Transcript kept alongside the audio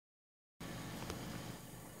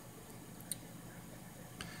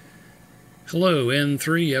Hello,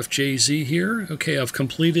 N3FJZ here. Okay, I've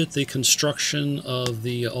completed the construction of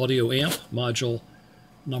the audio amp module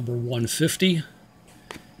number 150,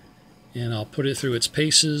 and I'll put it through its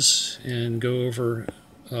paces and go over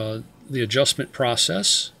the adjustment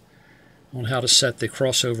process on how to set the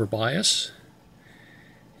crossover bias.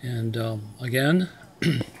 And again,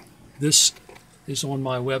 this is on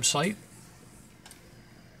my website.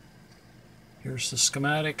 Here's the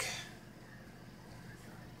schematic.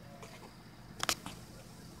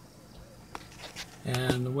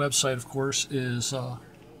 And the website, of course, is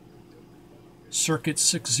Circuit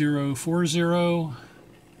 6040.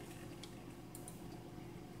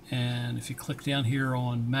 And if you click down here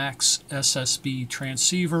on MAX-SSB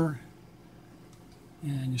Transceiver,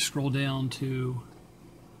 and you scroll down to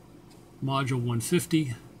Module 150,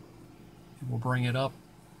 it will bring it up.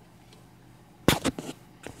 We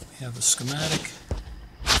have a schematic.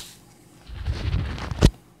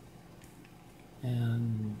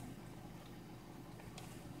 And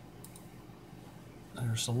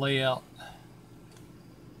there's the layout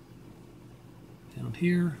down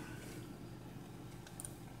here.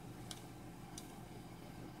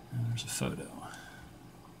 And there's a photo.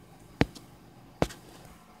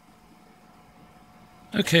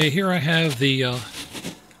 Okay, here I have the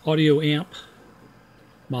audio amp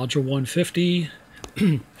module 150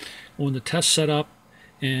 on the test setup,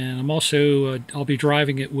 and I'm also I'll be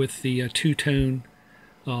driving it with the two-tone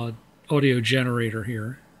audio generator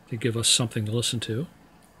here to give us something to listen to.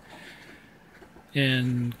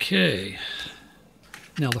 And okay,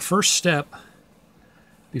 now the first step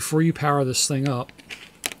before you power this thing up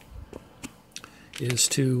is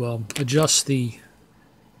to adjust the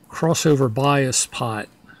crossover bias pot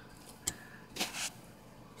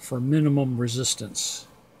for minimum resistance.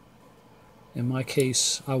 In my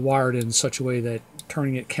case, I wired it in such a way that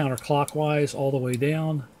turning it counterclockwise all the way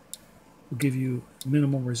down will give you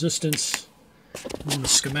minimum resistance. On the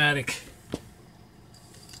schematic,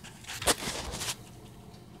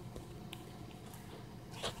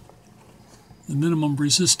 the minimum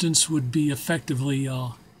resistance would be effectively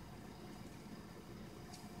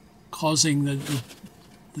causing the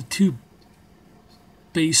two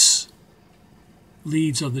base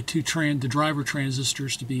leads of the the driver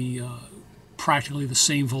transistors to be practically the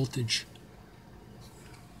same voltage.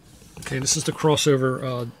 Okay, this is the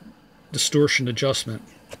crossover distortion adjustment.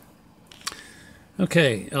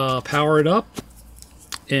 Okay, power it up,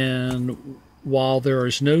 and while there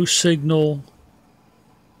is no signal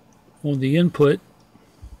on the input,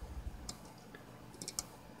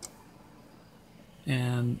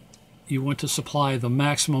 and you want to supply the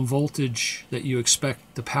maximum voltage that you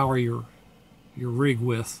expect to power your rig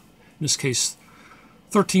with, in this case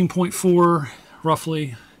 13.4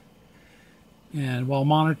 roughly, and while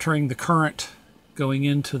monitoring the current going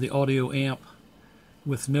into the audio amp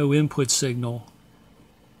with no input signal,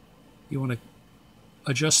 you want to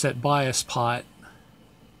adjust that bias pot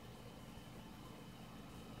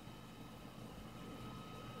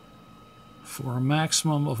for a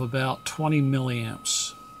maximum of about 20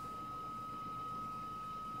 milliamps.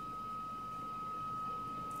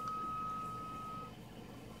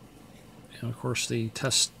 And of course the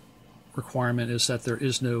test requirement is that there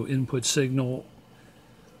is no input signal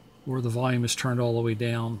or the volume is turned all the way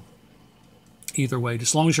down. Either way,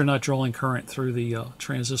 as long as you're not drawing current through the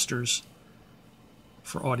transistors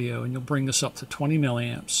for audio, and you'll bring this up to 20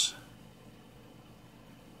 milliamps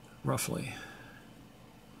roughly.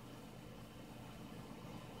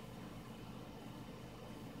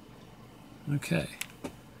 Okay,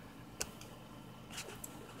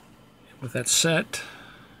 with that set,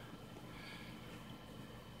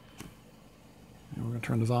 and we're going to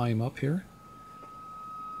turn the volume up here.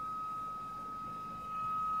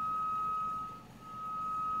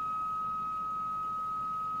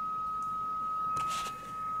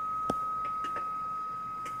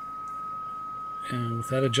 And with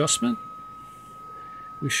that adjustment,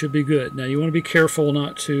 we should be good. Now you want to be careful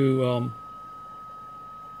not to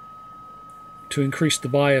increase the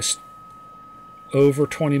bias over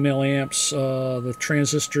 20 milliamps. The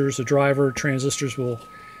transistors, the driver transistors, will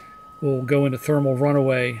go into thermal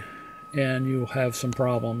runaway, and you'll have some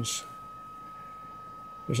problems.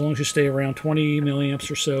 As long as you stay around 20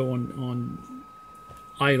 milliamps or so on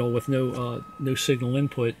idle with no signal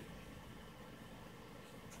input.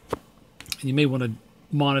 And you may want to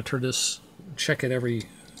monitor this, check it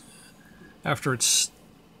after it's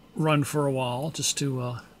run for a while, just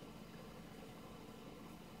to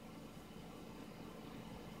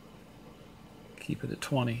keep it at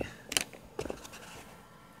 20.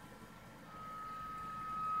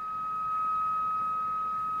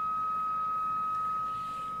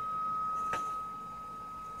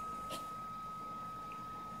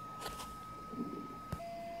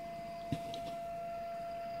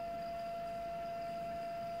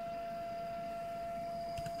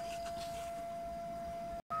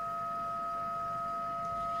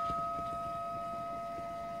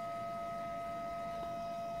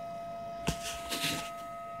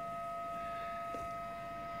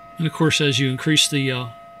 And of course, as you increase the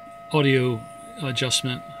audio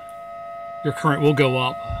adjustment, your current will go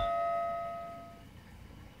up.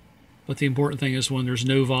 But the important thing is when there's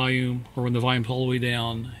no volume, or when the volume's all the way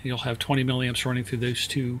down, you'll have 20 milliamps running through those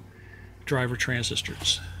two driver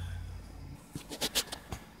transistors.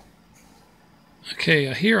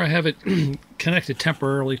 Okay, here I have it connected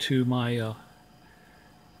temporarily to my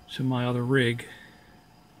other rig,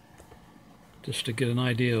 just to get an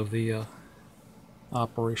idea of the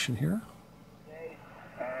operation here.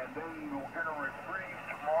 And then we'll get a reprieve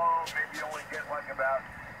tomorrow. Maybe only get like about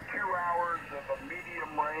 2 hours of a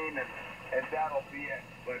medium rain, and that'll be it.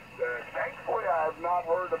 But thankfully, I have not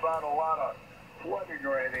heard about a lot of flooding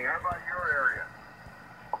or anything. How about your area?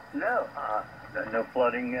 No, no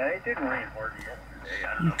flooding. It didn't rain hard yesterday.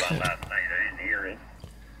 I don't know about last night. I didn't hear it.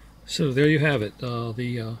 So there you have it.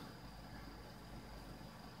 The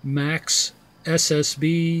MAX-SSB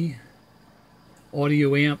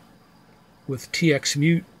audio amp with TX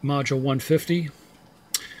mute module 150.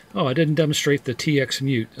 Oh, I didn't demonstrate the TX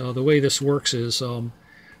mute. The way this works is to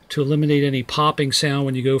eliminate any popping sound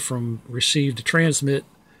when you go from receive to transmit.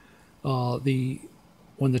 When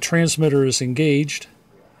the transmitter is engaged,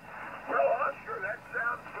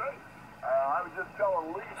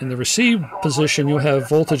 in the receive position, you'll have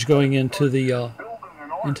voltage going into the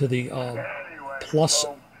plus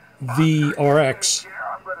VRX,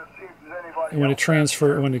 and when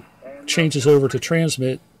it changes over to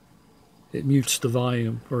transmit, it mutes the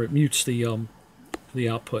volume, or it mutes the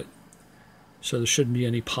output, so there shouldn't be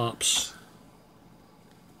any pops.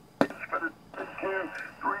 This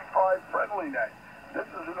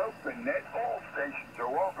is an open net all stations are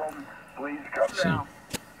welcome. Please come down.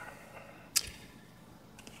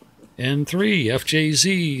 N3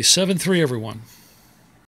 FJZ 73 everyone.